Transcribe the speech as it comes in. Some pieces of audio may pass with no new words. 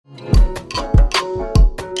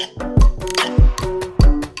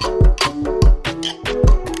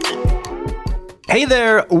Hey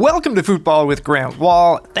there, welcome to Football with Grant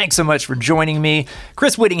Wahl. Thanks so much for joining me.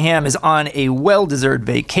 Chris Whittingham is on a well-deserved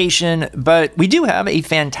vacation, but we do have a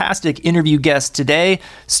fantastic interview guest today,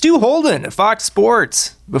 Stu Holden, Fox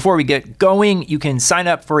Sports. Before we get going, you can sign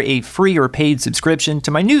up for a free or paid subscription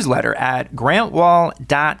to my newsletter at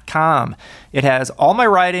grantwahl.com. It has all my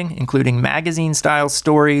writing, including magazine-style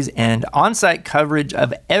stories and on-site coverage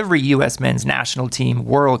of every U.S. men's national team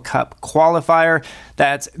World Cup qualifier.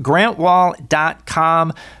 That's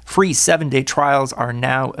grantwahl.com. Free 7-day trials are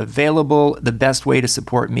now available. The best way to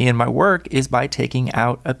support me and my work is by taking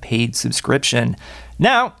out a paid subscription.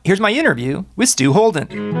 Now, here's my interview with Stu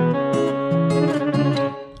Holden.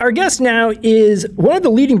 Our guest now is one of the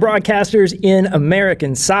leading broadcasters in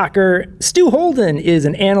American soccer. Stu Holden is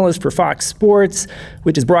an analyst for Fox Sports,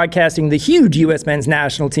 which is broadcasting the huge U.S. men's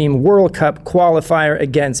national team World Cup qualifier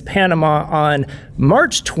against Panama on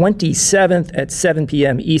March 27th at 7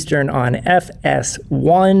 p.m. Eastern on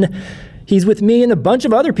FS1. He's with me and a bunch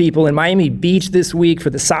of other people in Miami Beach this week for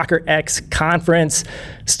the Soccer X conference.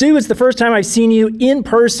 Stu, it's the first time I've seen you in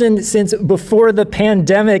person since before the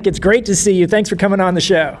pandemic. It's great to see you. Thanks for coming on the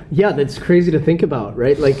show. Yeah, that's crazy to think about,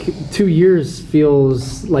 right? Like 2 years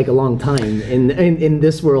feels like a long time in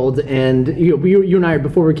this world. And you and I,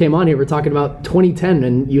 before we came on here, were talking about 2010,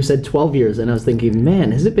 and you said 12 years. And I was thinking,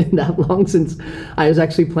 man, has it been that long since I was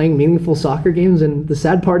actually playing meaningful soccer games? And the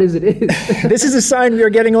sad part is it is. This is a sign we are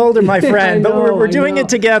getting older, my friend, but we're doing it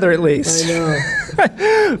together at least. I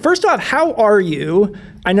know. First off, how are you?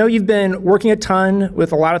 I know you've been working a ton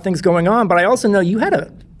with a lot of things going on, but I also know you had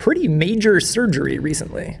a pretty major surgery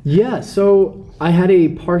recently. Yeah, so I had a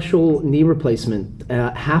partial knee replacement.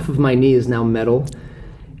 Half of my knee is now metal.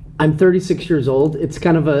 I'm 36 years old. It's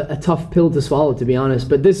kind of a tough pill to swallow, to be honest,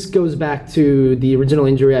 but this goes back to the original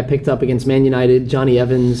injury I picked up against Man United, Johnny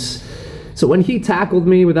Evans. So when he tackled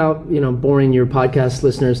me, without boring your podcast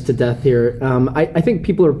listeners to death here, I think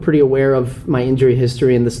people are pretty aware of my injury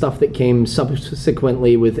history and the stuff that came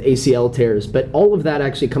subsequently with ACL tears. But all of that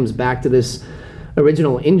actually comes back to this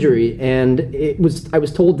original injury, and I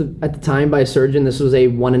was told at the time by a surgeon this was a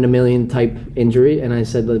 1 in a million type injury, and I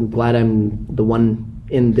said I'm glad I'm the one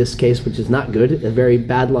in this case, which is not good, a very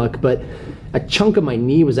bad luck. But a chunk of my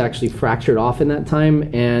knee was actually fractured off in that time,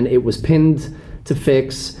 and it was pinned to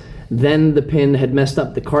fix. Then the pin had messed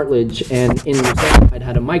up the cartilage, and in result, I'd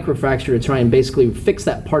had a microfracture to try and basically fix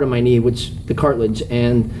that part of my knee, the cartilage.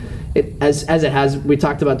 And as it has, we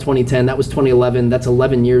talked about 2010, that was 2011, that's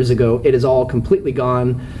 11 years ago. It is all completely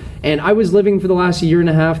gone. And I was living for the last year and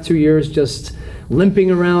a half, 2 years, just limping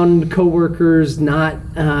around coworkers, not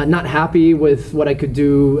happy with what I could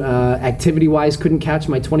do activity-wise, couldn't catch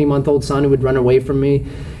my 20-month-old son who would run away from me,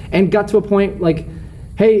 and got to a point like,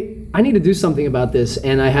 hey, I need to do something about this.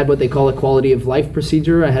 And I had what they call a quality of life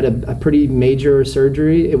procedure. I had a pretty major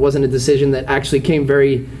surgery. It wasn't a decision that actually came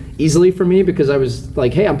very easily for me, because I was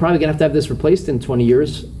like, hey, I'm probably gonna have to have this replaced in 20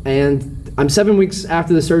 years. And I'm 7 weeks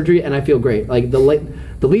after the surgery and I feel great. Like the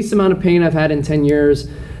least amount of pain I've had in 10 years.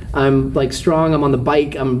 I'm like strong, I'm on the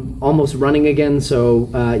bike, I'm almost running again. So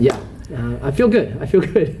yeah. I feel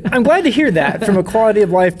good. I'm glad to hear that from a quality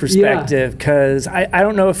of life perspective, because I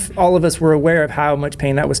don't know if all of us were aware of how much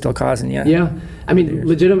pain that was still causing you. Yeah, I mean,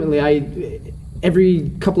 legitimately,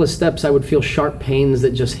 every couple of steps I would feel sharp pains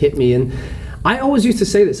that just hit me. And I always used to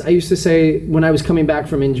say this. I used to say when I was coming back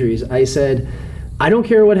from injuries, I said, I don't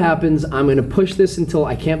care what happens, I'm going to push this until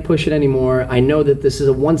I can't push it anymore. I know that this is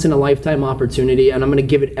a once-in-a-lifetime opportunity, and I'm going to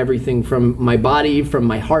give it everything from my body, from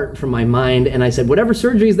my heart, from my mind. And I said, whatever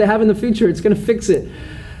surgeries they have in the future, it's going to fix it.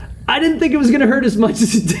 I didn't think it was going to hurt as much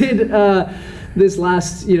as it did this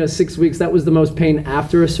last 6 weeks. That was the most pain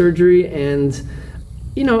after a surgery, and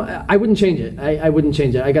I wouldn't change it. I wouldn't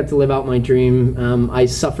change it. I got to live out my dream. I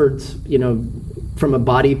suffered, from a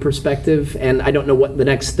body perspective, and I don't know what the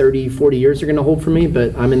next 30, 40 years are going to hold for me,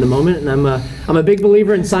 but I'm in the moment, and I'm a big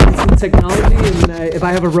believer in science and technology, and if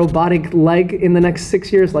I have a robotic leg in the next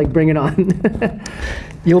 6 years, like, bring it on.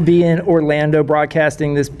 You'll be in Orlando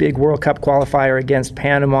broadcasting this big World Cup qualifier against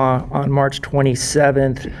Panama on March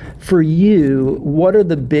 27th. For you, what are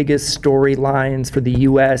the biggest storylines for the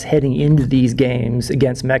U.S. heading into these games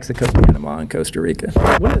against Mexico, Panama, and Costa Rica?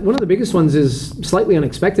 One of the biggest ones is slightly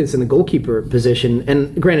unexpected. It's in the goalkeeper position.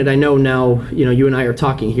 And granted, I know now, you and I are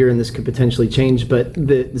talking here, and this could potentially change, but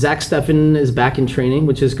Zach Steffen is back in training,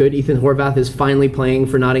 which is good. Ethan Horvath is finally playing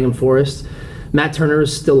for Nottingham Forest. Matt Turner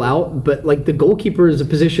is still out, but like the goalkeeper is a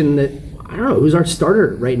position that I don't know who's our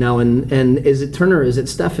starter right now, and is it Turner? Is it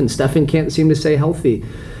Steffen? Steffen can't seem to stay healthy.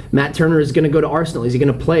 Matt Turner is going to go to Arsenal. Is he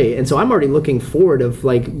going to play? And so I'm already looking forward of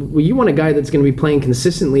like, well, you want a guy that's going to be playing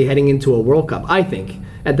consistently heading into a World Cup, I think,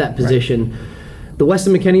 at that position. The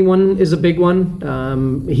Weston McKennie one is a big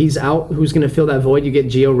one. He's out. Who's going to fill that void? You get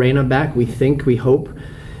Gio Reyna back, we hope.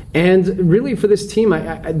 And really for this team,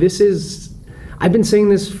 I've been saying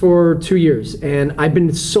this for 2 years, and I've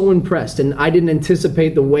been so impressed, and I didn't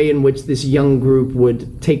anticipate the way in which this young group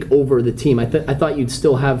would take over the team. I thought you'd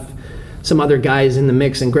still have some other guys in the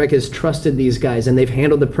mix, and Greg has trusted these guys, and they've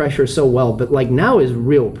handled the pressure so well. But like now is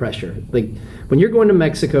real pressure. Like when you're going to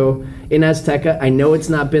Mexico in Azteca, I know it's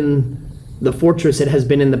not been the fortress it has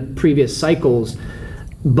been in the previous cycles,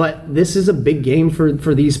 but this is a big game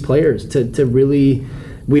for these players to really.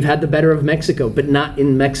 We've had the better of Mexico, but not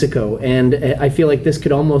in Mexico, and I feel like this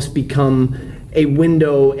could almost become a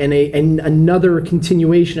window and another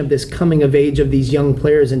continuation of this coming of age of these young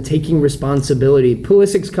players and taking responsibility.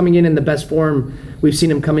 Pulisic's coming in the best form we've seen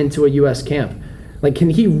him come into a U.S. camp. Like, can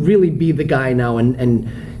he really be the guy now? And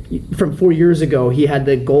from 4 years ago, he had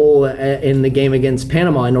the goal in the game against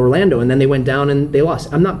Panama in Orlando, and then they went down and they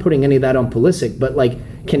lost. I'm not putting any of that on Pulisic, but like,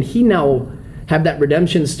 can he now have that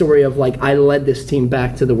redemption story of like, I led this team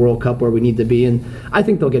back to the World Cup where we need to be? And I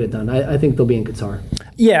think they'll get it done. I think they'll be in Qatar.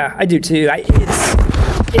 Yeah, I do too.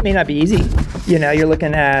 It may not be easy. You know, you're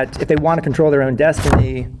looking at, if they want to control their own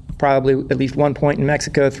destiny, probably at least 1 point in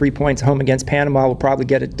Mexico, 3 points home against Panama will probably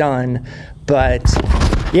get it done. But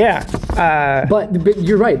yeah. But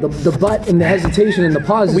you're right. The but and the hesitation and the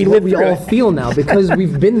pause is what we all feel now because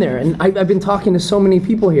we've been there. And I've been talking to so many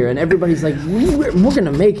people here, and everybody's like, we're going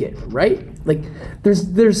to make it, right? Like,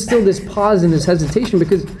 there's still this pause and this hesitation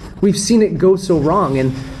because we've seen it go so wrong.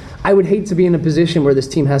 And I would hate to be in a position where this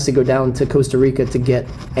team has to go down to Costa Rica to get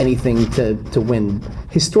anything to win.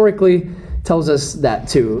 Historically, tells us that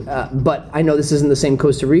too. But I know this isn't the same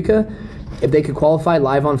Costa Rica. If they could qualify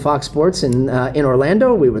live on Fox Sports in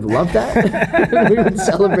Orlando, we would love that. We would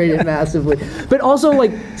celebrate it massively. But also,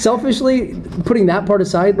 like, selfishly, putting that part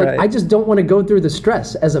aside, like, right. I just don't want to go through the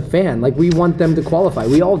stress as a fan. Like, we want them to qualify.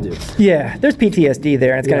 We all do. Yeah, there's PTSD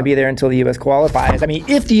there, and it's going to be there until the U.S. qualifies. I mean,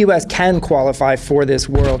 if the U.S. can qualify for this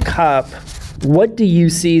World Cup, what do you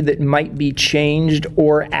see that might be changed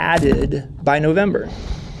or added by November?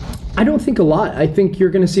 I don't think a lot. I think you're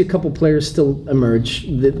going to see a couple players still emerge.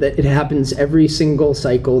 That it happens every single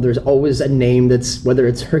cycle. There's always a name that's, whether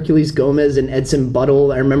it's Herculez Gomez and Edson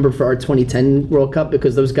Buttle. I remember for our 2010 World Cup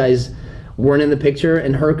because those guys weren't in the picture.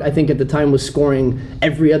 And Herc, I think at the time, was scoring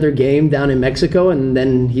every other game down in Mexico. And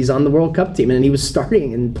then he's on the World Cup team. And he was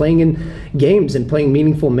starting and playing in games and playing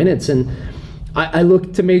meaningful minutes. And I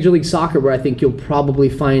look to Major League Soccer where I think you'll probably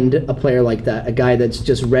find a player like that, a guy that's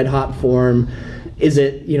just red hot form. Is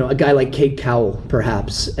it, a guy like Cade Cowell,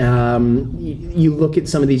 perhaps? You look at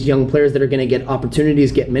some of these young players that are going to get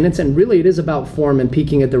opportunities, get minutes, and really it is about form and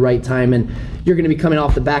peaking at the right time. And you're going to be coming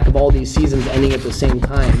off the back of all these seasons ending at the same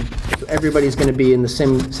time. So everybody's going to be in the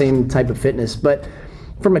same type of fitness. But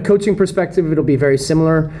from a coaching perspective, it'll be very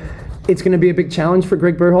similar. It's going to be a big challenge for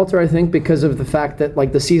Greg Berhalter, I think, because of the fact that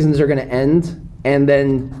the seasons are going to end. And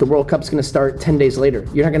then the World Cup's going to start 10 days later.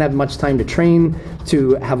 You're not going to have much time to train,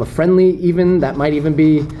 to have a friendly even. That might even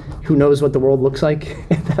be, who knows what the world looks like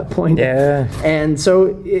at that point. Yeah. And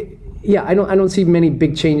so, I don't see many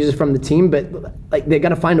big changes from the team, but they got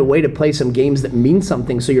to find a way to play some games that mean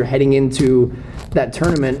something so you're heading into that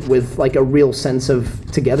tournament with a real sense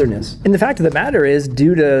of togetherness. And the fact of the matter is,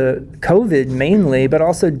 due to COVID mainly, but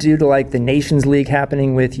also due to the Nations League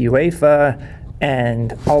happening with UEFA,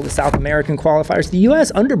 and all the South American qualifiers, the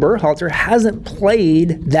U.S. under Berhalter hasn't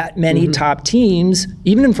played that many top teams,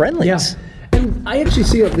 even in friendlies. Yeah. And I actually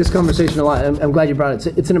see this conversation a lot. I'm glad you brought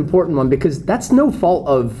it. It's an important one because that's no fault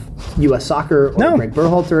of U.S. soccer or Greg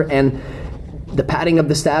Berhalter and the padding of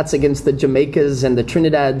the stats against the Jamaicas and the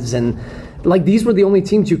Trinidads. And these were the only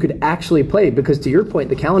teams you could actually play because, to your point,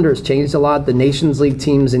 the calendar has changed a lot. The Nations League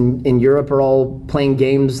teams in Europe are all playing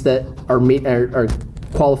games that are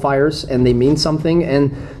qualifiers and they mean something.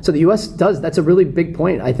 And so the U.S. that's a really big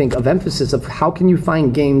point, I think, of emphasis of how can you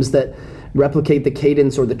find games that replicate the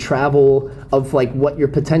cadence or the travel of what you're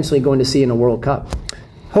potentially going to see in a World Cup.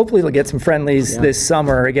 Hopefully they'll get some friendlies this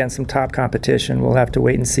summer against some top competition. We'll have to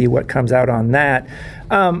wait and see what comes out on that.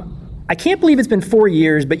 I can't believe it's been 4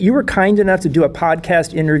 years, but you were kind enough to do a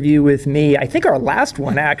podcast interview with me, I think our last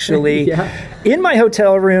one actually, in my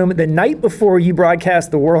hotel room the night before you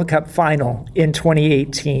broadcast the World Cup final in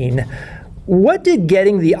 2018. What did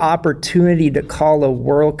getting the opportunity to call a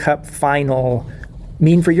World Cup final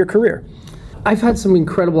mean for your career? I've had some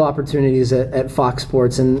incredible opportunities at Fox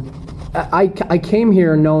Sports, and I came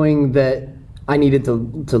here knowing that I needed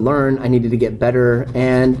to learn, I needed to get better,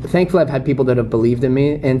 and thankfully I've had people that have believed in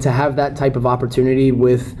me, and to have that type of opportunity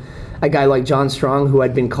with a guy like John Strong, who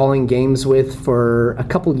I'd been calling games with for a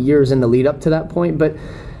couple years in the lead up to that point. But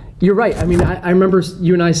you're right. I mean, I remember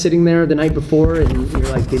you and I sitting there the night before, and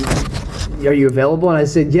you're like, are you available? And I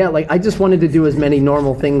said, yeah, like I just wanted to do as many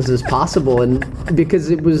normal things as possible, and because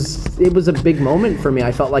it was a big moment for me,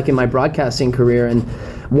 I felt like, in my broadcasting career, and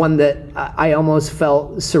one that I almost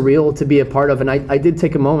felt surreal to be a part of. And I did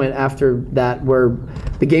take a moment after that where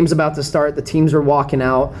the game's about to start, the teams are walking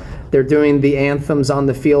out, they're doing the anthems on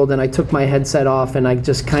the field, and I took my headset off and I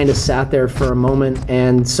just kind of sat there for a moment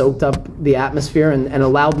and soaked up the atmosphere and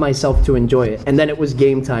allowed myself to enjoy it. And then it was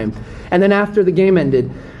game time. And then after the game ended,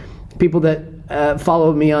 people that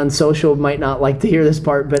follow me on social might not like to hear this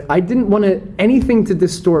part, but I didn't want anything to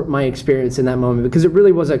distort my experience in that moment, because it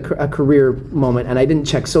really was a career moment, and I didn't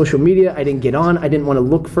check social media, I didn't get on, I didn't want to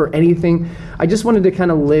look for anything. I just wanted to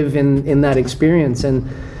kind of live in that experience, and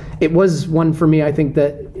it was one for me, I think,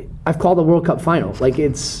 that I've called the World Cup final. Like,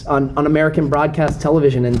 it's on American broadcast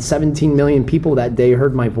television, and 17 million people that day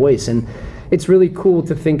heard my voice, and it's really cool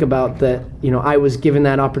to think about that, I was given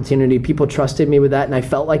that opportunity, people trusted me with that, and I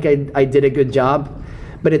felt like I did a good job.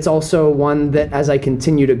 But it's also one that, as I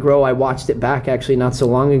continue to grow, I watched it back actually not so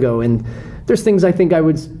long ago, and there's things I think I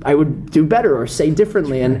would do better or say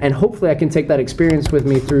differently, and hopefully I can take that experience with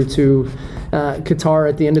me through to Qatar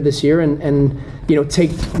at the end of this year, and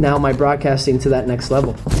take now my broadcasting to that next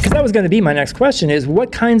level. Because that was going to be my next question, is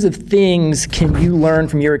what kinds of things can you learn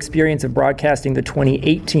from your experience of broadcasting the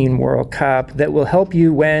 2018 World Cup that will help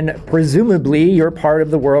you when presumably you're part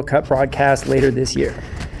of the World Cup broadcast later this year?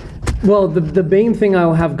 Well, the main thing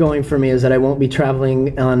I'll have going for me is that I won't be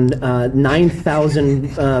traveling on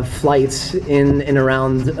 9,000 flights in and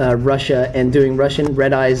around Russia and doing Russian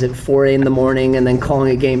red eyes at 4 a.m. in the morning and then calling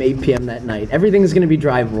a game 8 p.m. that night. Everything is going to be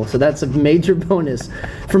drivable, so that's a major bonus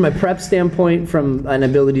from a prep standpoint, from an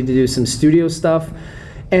ability to do some studio stuff.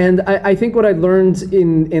 And I think what I learned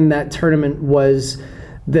in that tournament was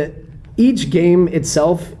that each game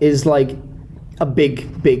itself is like a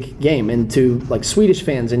big game. And to like Swedish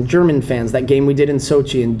fans and German fans, that game we did in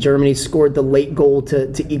Sochi, and Germany scored the late goal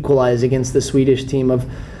to equalize against the Swedish team, of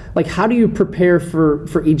like, how do you prepare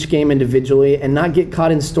for each game individually and not get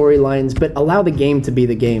caught in storylines, but allow the game to be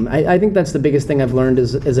the game. I think that's the biggest thing I've learned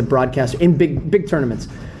as a broadcaster in big tournaments.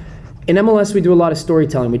 In MLS, we do a lot of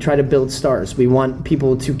storytelling. We try to build stars. We want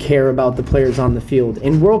people to care about the players on the field.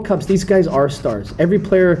 In World Cups, these guys are stars. Every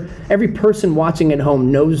player, every person watching at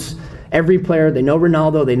home knows every player. They know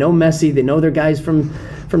Ronaldo, they know Messi, they know their guys from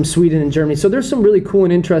Sweden and Germany. So there's some really cool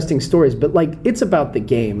and interesting stories, but like, it's about the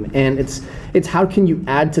game, and it's how can you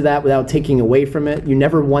add to that without taking away from it. You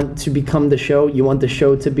never want to become the show. You want the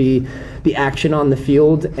show to be the action on the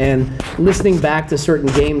field, and listening back to certain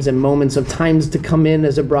games and moments of times to come in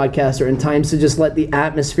as a broadcaster and times to just let the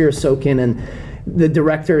atmosphere soak in, and the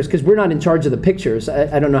directors, because we're not in charge of the pictures.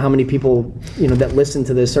 I don't know how many people that listen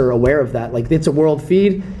to this are aware of that. Like, it's a world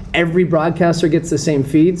feed. Every broadcaster gets the same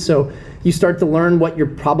feed, so you start to learn what you're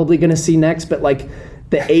probably going to see next. But like,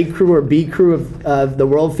 the A crew or B crew of the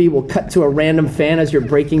world feed will cut to a random fan as you're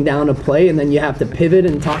breaking down a play, and then you have to pivot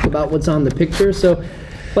and talk about what's on the picture. So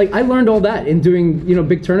like, I learned all that in doing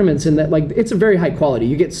big tournaments, and that like, it's a very high quality.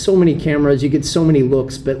 You get so many cameras, you get so many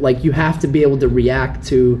looks, but like, you have to be able to react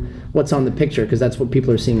to what's on the picture, because that's what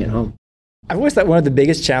people are seeing at home. I've always thought one of the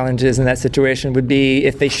biggest challenges in that situation would be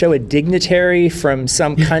if they show a dignitary from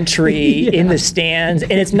some country in the stands,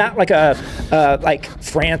 and it's not like like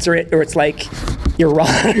France or it's like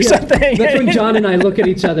Iran or something. That's when John and I look at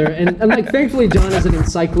each other, and like, thankfully John is an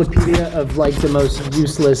encyclopedia of like the most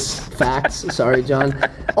useless facts. Sorry, John.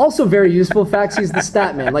 Also very useful facts. He's the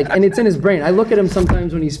stat man, like, and it's in his brain. I look at him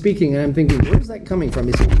sometimes when he's speaking, and I'm thinking, where's that coming from?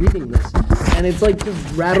 Is he reading this? And it's like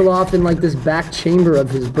just rattled off in like this back chamber of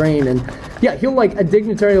his brain. And yeah, he'll like, a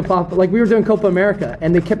dignitary will pop. Like, we were doing Copa America,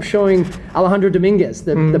 and they kept showing Alejandro Dominguez,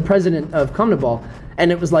 the president of CONMEBOL.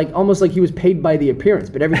 And it was like, almost like he was paid by the appearance.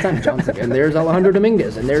 But every time John's like, and there's Alejandro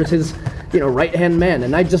Dominguez, and there's his, right-hand man.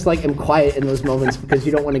 And I just like am quiet in those moments, because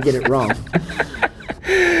you don't want to get it wrong.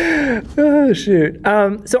 Oh, shoot.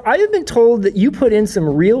 So I have been told that you put in some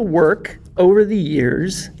real work over the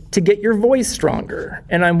years to get your voice stronger.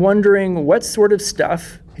 And I'm wondering, what sort of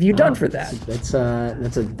stuff have you done for that? That's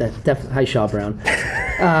definitely, hi, Shaw Brown,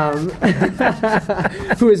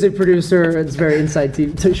 who is a producer. It's very inside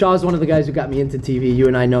TV. Shaw's one of the guys who got me into TV. You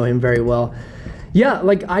and I know him very well. Yeah,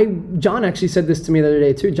 like John actually said this to me the other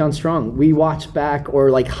day too, John Strong. We watched back,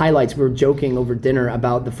 or like highlights, we were joking over dinner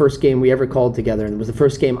about the first game we ever called together, and it was the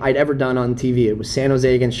first game I'd ever done on TV. It was San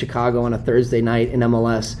Jose against Chicago on a Thursday night in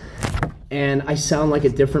MLS. and I sound like a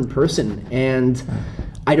different person, and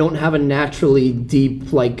I don't have a naturally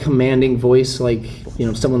deep, like, commanding voice like, you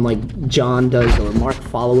know, someone like John does, or Mark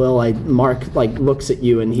Followell. Mark, like, looks at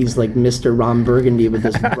you and he's like Mr. Ron Burgundy with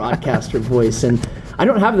this broadcaster voice, and I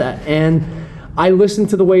don't have that. And I listen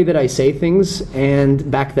to the way that I say things, and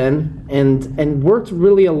back then, and worked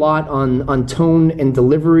really a lot on tone and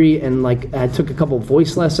delivery, and like I took a couple of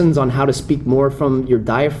voice lessons on how to speak more from your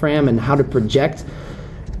diaphragm and how to project,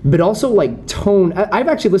 but also like tone. I've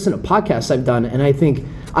actually listened to podcasts I've done, and I think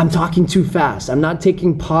I'm talking too fast. I'm not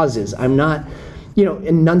taking pauses. I'm not, you know,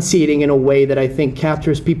 enunciating in a way that I think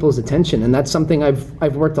captures people's attention, and that's something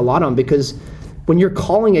I've worked a lot on, because when you're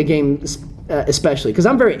calling a game, especially because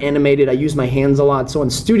I'm very animated, I use my hands a lot, so in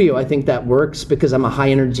studio I think that works because I'm a high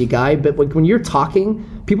energy guy. But when you're talking,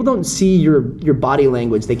 people don't see your body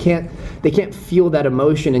language. They can't feel that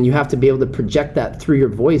emotion, and you have to be able to project that through your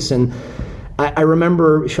voice. And I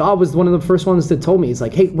remember Shaw was one of the first ones that told me, he's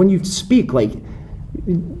like, hey, when you speak, like,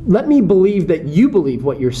 let me believe that you believe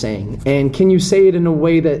what you're saying, and can you say it in a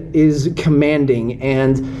way that is commanding?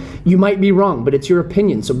 And you might be wrong, but it's your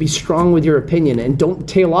opinion, so be strong with your opinion, and don't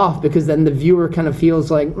tail off, because then the viewer kind of feels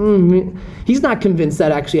like, he's not convinced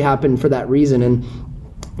that actually happened for that reason. And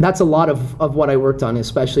that's a lot of what I worked on,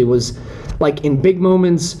 especially was like in big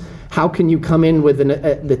moments, how can you come in with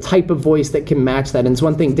the type of voice that can match that? And it's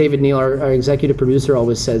one thing David Neal, our executive producer,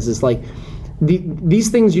 always says is like,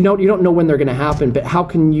 these things you don't know when they're going to happen, but how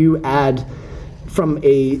can you add from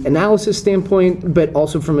a analysis standpoint, but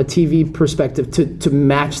also from a TV perspective to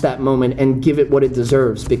match that moment and give it what it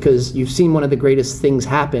deserves, because you've seen one of the greatest things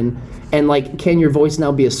happen, and like, can your voice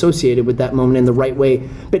now be associated with that moment in the right way,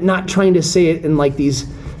 but not trying to say it in like these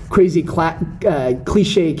crazy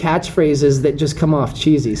cliche catchphrases that just come off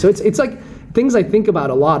cheesy. So it's like things I think about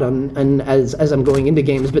a lot and as I'm going into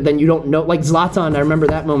games, but then you don't know, like Zlatan, I remember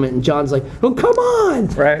that moment, and John's like, oh, come on!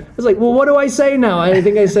 Right. I was like, well, what do I say now? I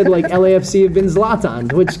think I said like LAFC have been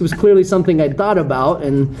Zlatan, which was clearly something I'd thought about,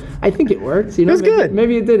 and I think it worked. You know, it was good.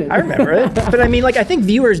 Maybe it didn't. I remember it. But I mean, like, I think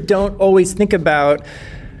viewers don't always think about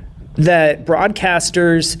that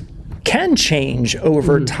broadcasters can change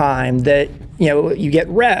over time, that, you know, you get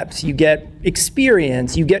reps, you get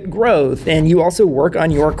experience, you get growth, and you also work on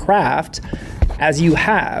your craft as you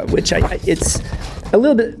have, which it's a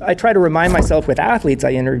little bit, I try to remind myself with athletes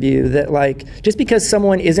I interview that, like, just because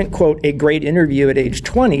someone isn't, quote, a great interview at age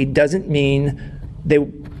 20 doesn't mean they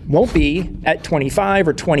won't be at 25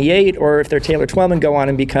 or 28, or if they're Taylor Twellman, go on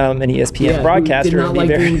and become an ESPN broadcaster.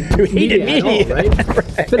 Who hated media. All, right?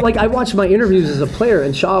 Right. But like, I watched my interviews as a player,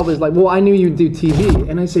 and Shaw was like, well, I knew you'd do TV.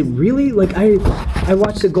 And I say, really? Like, I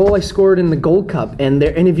watched the goal I scored in the Gold Cup, and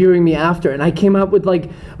they're interviewing me after, and I came up with like,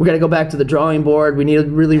 we got to go back to the drawing board, we need to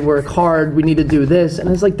really work hard, we need to do this. And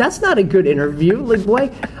I was like, that's not a good interview. Like,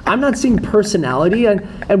 why? I'm not seeing personality.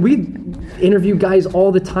 And we interview guys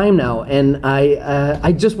all the time now, and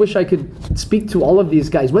I just wish I could speak to all of these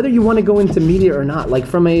guys, whether you want to go into media or not, like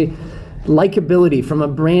from a likability, from a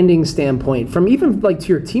branding standpoint, from even like to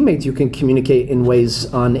your teammates, you can communicate in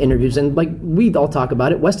ways on interviews. And like, we all talk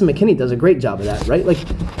about it, Weston McKennie does a great job of that, right? Like,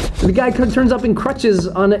 the guy turns up in crutches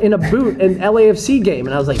in a boot in LAFC game,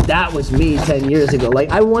 and I was like, that was me 10 years ago. Like,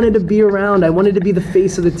 I wanted to be around, I wanted to be the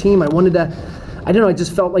face of the team, I wanted to, I don't know, I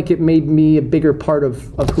just felt like it made me a bigger part of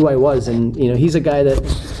who I was. And, you know, he's a guy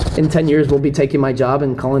that in 10 years will be taking my job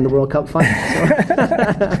and calling the World Cup final.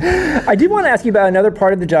 So. I did want to ask you about another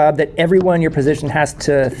part of the job that everyone in your position has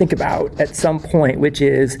to think about at some point, which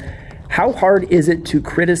is, how hard is it to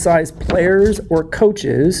criticize players or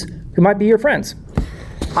coaches who might be your friends?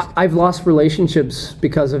 I've lost relationships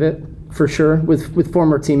because of it, for sure, with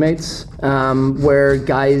former teammates, where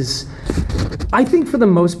guys, I think for the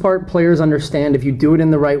most part, players understand if you do it in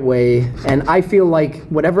the right way. And I feel like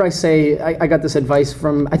whatever I say, I got this advice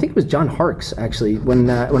from, I think it was John Harkes, actually, when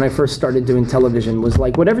I first started doing television, was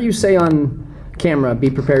like, whatever you say on camera, be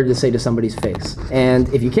prepared to say to somebody's face. And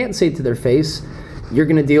if you can't say it to their face, you're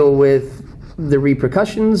going to deal with the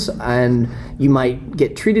repercussions, and you might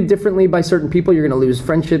get treated differently by certain people. You're going to lose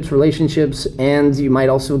friendships, relationships, and you might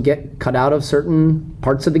also get cut out of certain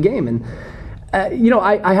parts of the game. And you know,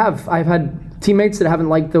 I've had teammates that haven't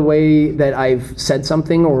liked the way that I've said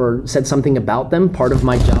something or said something about them, part of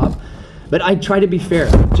my job. But I try to be fair.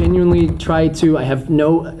 I genuinely try to. I have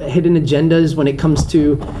no hidden agendas when it comes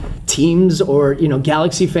to teams, or, you know,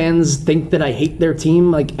 Galaxy fans think that I hate their team.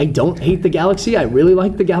 Like, I don't hate the Galaxy. I really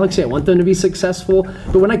like the Galaxy. I want them to be successful.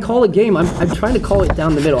 But when I call a game, I'm trying to call it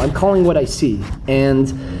down the middle. I'm calling what I see.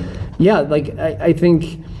 And yeah, like, I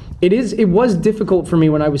think it was difficult for me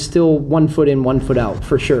when I was still 1 foot in, 1 foot out,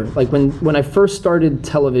 for sure. Like when I first started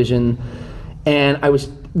television, and I was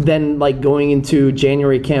then like going into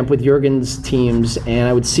January camp with Jurgen's teams, and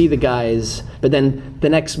I would see the guys, but then the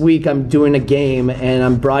next week I'm doing a game and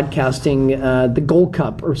I'm broadcasting the Gold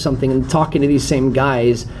Cup or something and talking to these same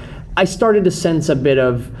guys. I started to sense a bit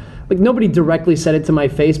of, like, nobody directly said it to my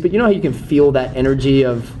face, but you know how you can feel that energy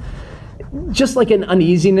of just like an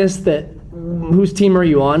uneasiness that whose team are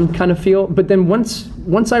you on kind of feel. But then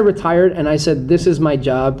once I retired and I said, this is my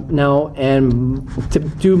job now, and to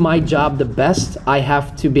do my job the best, I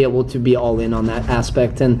have to be able to be all in on that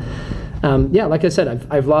aspect. And yeah, like I said,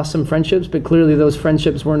 I've lost some friendships, but clearly those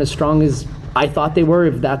friendships weren't as strong as I thought they were,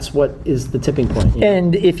 if that's what is the tipping point. You know?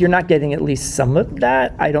 And if you're not getting at least some of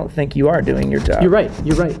that, I don't think you are doing your job. You're right.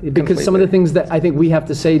 Because completely. Some of the things that I think we have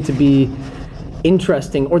to say to be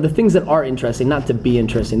interesting, or the things that are interesting, not to be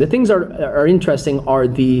interesting. The things are interesting are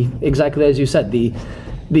the, exactly as you said,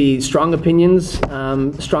 the strong opinions,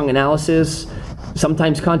 strong analysis,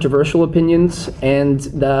 sometimes controversial opinions, and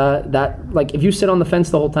that, like, if you sit on the fence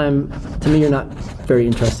the whole time, to me, you're not very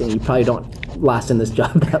interesting. You probably don't last in this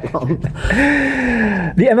job that long.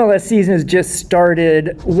 The MLS season has just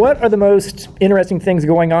started. What are the most interesting things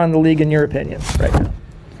going on in the league, in your opinion, right now?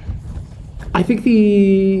 I think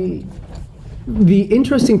the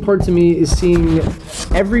interesting part to me is seeing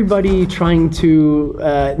everybody trying to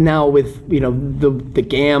now with the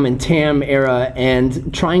GAM and TAM era,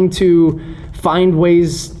 and trying to find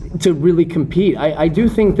ways to really compete. I do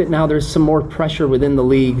think that now there's some more pressure within the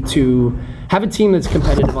league to have a team that's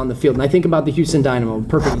competitive on the field. And I think about the Houston Dynamo,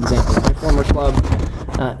 perfect example. My former club,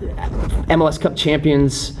 MLS Cup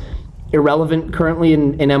champions, irrelevant currently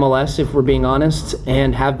in MLS, if we're being honest,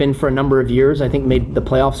 and have been for a number of years. I think made the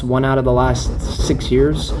playoffs 1 out of the last 6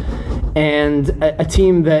 years. And a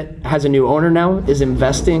team that has a new owner now, is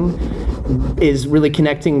investing, is really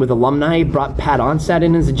connecting with alumni, brought Pat Onstad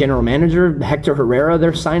in as the general manager. Hector Herrera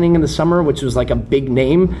they're signing in the summer, which was like a big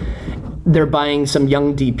name. They're buying some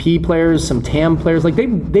young DP players, some TAM players. Like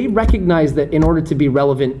they recognize that in order to be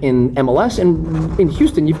relevant in MLS and in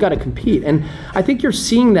Houston, you've got to compete. And I think you're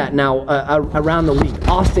seeing that now around the league.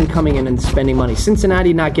 Austin coming in and spending money.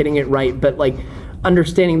 Cincinnati not getting it right, but like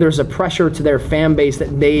understanding there's a pressure to their fan base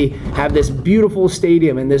that they have this beautiful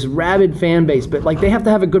stadium and this rabid fan base, but like they have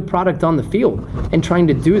to have a good product on the field, and trying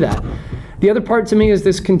to do that. The other part to me is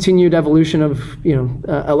this continued evolution of,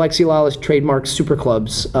 Alexi Lalas trademark super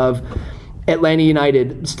clubs, of Atlanta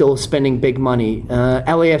United still spending big money.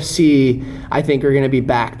 LAFC, I think, are going to be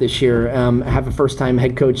back this year. Have a first-time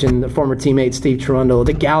head coach and the former teammate Steve Cherundolo.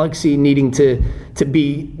 The Galaxy needing to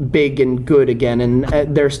be big and good again, and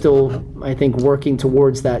they're still, I think, working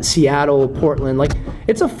towards that. Seattle, Portland, like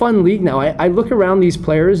it's a fun league now. I look around these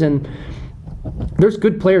players, and there's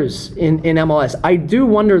good players in MLS. I do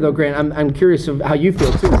wonder, though, Grant, I'm curious of how you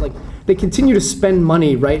feel too. It's like they continue to spend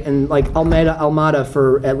money, right? And like Almada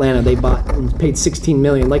for Atlanta, they bought and paid $16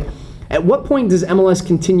 million. Like, at what point does MLS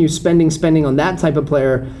continue spending on that type of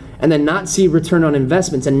player, and then not see return on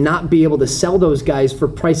investments and not be able to sell those guys for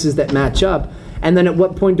prices that match up? And then at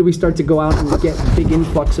what point do we start to go out and get a big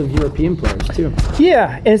influx of European players too?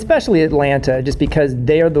 Yeah, and especially Atlanta, just because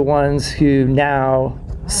they are the ones who now,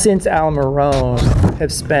 since Almiron,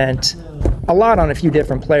 have spent a lot on a few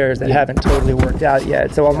different players that haven't totally worked out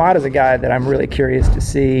yet. So Almada's a guy that I'm really curious to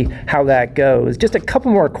see how that goes. Just a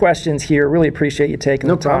couple more questions here. Really appreciate you taking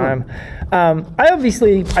the time.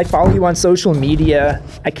 I follow you on social media.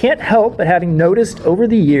 I can't help but having noticed over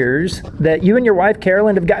the years that you and your wife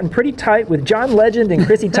Carolyn have gotten pretty tight with John Legend and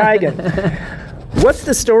Chrissy Teigen. What's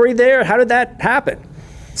the story there? How did that happen?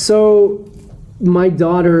 So my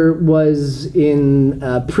daughter was in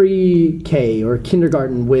pre-K or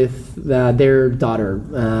kindergarten with their daughter,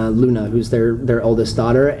 Luna, who's their oldest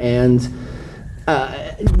daughter. And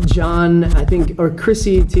John, I think, or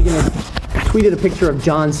Chrissy Teigen tweeted a picture of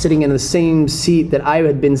John sitting in the same seat that I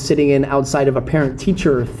had been sitting in outside of a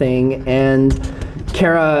parent-teacher thing. And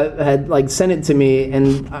Kara had sent it to me,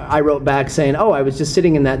 and I wrote back saying, oh, I was just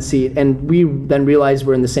sitting in that seat. And we then realized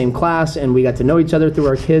we're in the same class, and we got to know each other through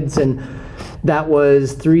our kids. And that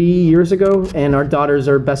was 3 years ago, and our daughters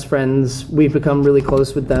are best friends. We've become really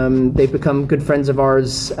close with them. They've become good friends of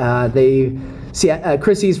ours.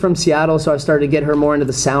 Chrissy's from Seattle, so I started to get her more into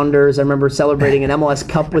the Sounders. I remember celebrating an MLS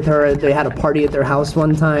Cup with her. They had a party at their house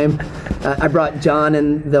one time. I brought John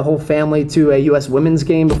and the whole family to a U.S. women's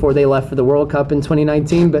game before they left for the World Cup in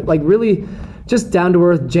 2019. But really just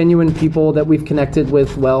down-to-earth, genuine people that we've connected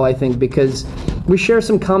with well, I think, because we share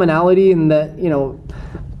some commonality in that,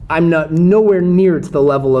 I'm not nowhere near to the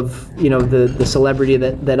level of the celebrity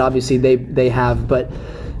that obviously they have, but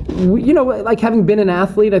like having been an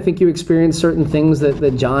athlete, I think you experience certain things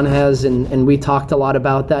that John has, and we talked a lot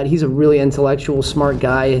about that. He's a really intellectual, smart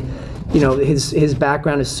guy. His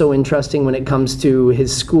background is so interesting when it comes to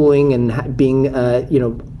his schooling and being,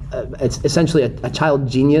 essentially a child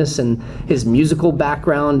genius, and his musical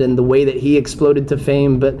background and the way that he exploded to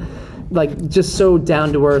fame. But like just so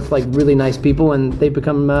down to earth, like really nice people, and they've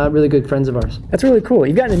become really good friends of ours. That's really cool.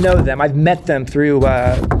 You've gotten to know them. I've met them through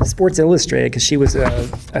Sports Illustrated because she was a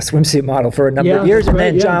swimsuit model for a number of years, and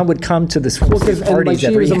then John would come to the swimsuit parties every year.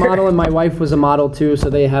 She was a model, and my wife was a model too, so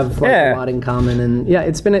they have a lot in common. And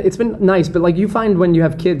it's been nice. But like you find when you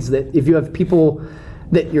have kids that if you have people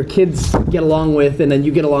that your kids get along with, and then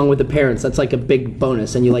you get along with the parents, that's like a big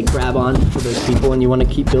bonus, and you like grab on to those people, and you want to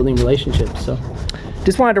keep building relationships. So.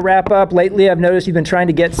 Just wanted to wrap up. Lately, I've noticed you've been trying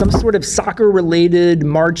to get some sort of soccer-related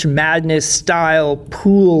March Madness-style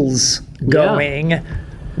pools going. Yeah.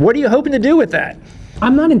 What are you hoping to do with that?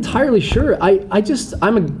 I'm not entirely sure.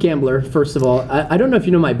 I'm a gambler, first of all. I don't know if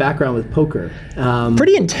you know my background with poker.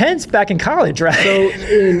 Pretty intense back in college, right? So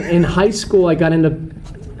in high school, I got into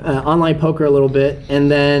online poker a little bit, and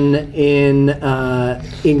then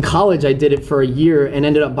in college I did it for a year and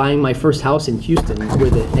ended up buying my first house in Houston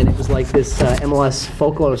with it. And it was like this MLS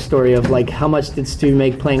folklore story of like how much did Stu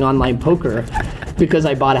make playing online poker, because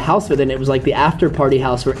I bought a house with it, and it was like the after party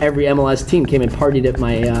house where every MLS team came and partied at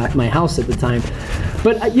my house at the time.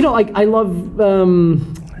 But I love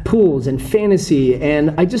pools and fantasy,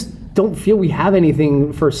 and I just don't feel we have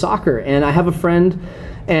anything for soccer. And I have a friend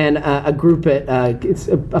and a group at it's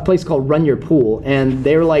a place called Run Your Pool, and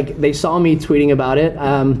they saw me tweeting about it.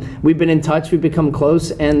 We've been in touch, we've become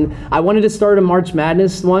close, and I wanted to start a March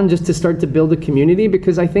Madness one just to start to build a community,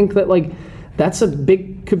 because I think that like that's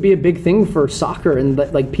could be a big thing for soccer, and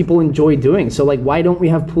that like people enjoy doing. So like, why don't we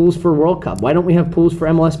have pools for World Cup? Why don't we have pools for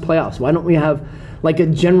MLS playoffs? Why don't we have like a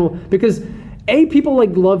general, because people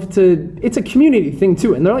like love to, it's a community thing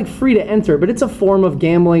too, and they're like free to enter, but it's a form of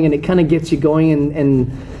gambling, and it kind of gets you going and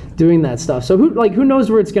doing that stuff. So who knows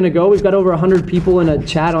where it's going to go? We've got over 100 people in a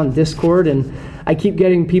chat on Discord, and I keep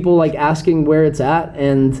getting people like asking where it's at.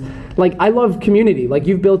 And like, I love community. Like,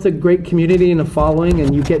 you've built a great community and a following,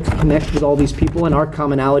 and you get to connect with all these people, and our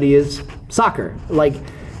commonality is soccer.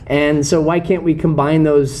 And so why can't we combine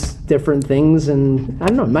those different things? And I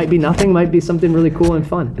don't know, it might be nothing, might be something really cool and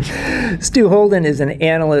fun. Stu Holden is an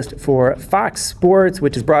analyst for Fox Sports,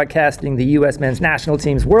 which is broadcasting the U.S. men's national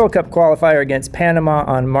team's World Cup qualifier against Panama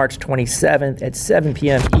on March 27th at 7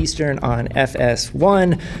 p.m. Eastern on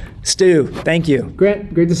FS1. Stu, thank you.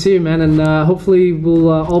 Grant, great to see you, man. And hopefully we'll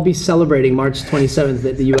all be celebrating March 27th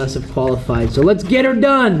that the U.S. have qualified. So let's get her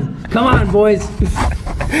done. Come on, boys.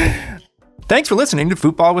 Thanks for listening to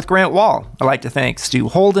Football with Grant Wahl. I'd like to thank Stu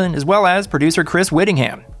Holden as well as producer Chris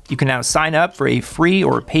Whittingham. You can now sign up for a free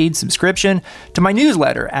or paid subscription to my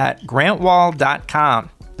newsletter at grantwahl.com.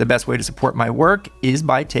 The best way to support my work is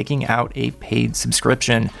by taking out a paid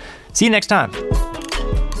subscription. See you next time.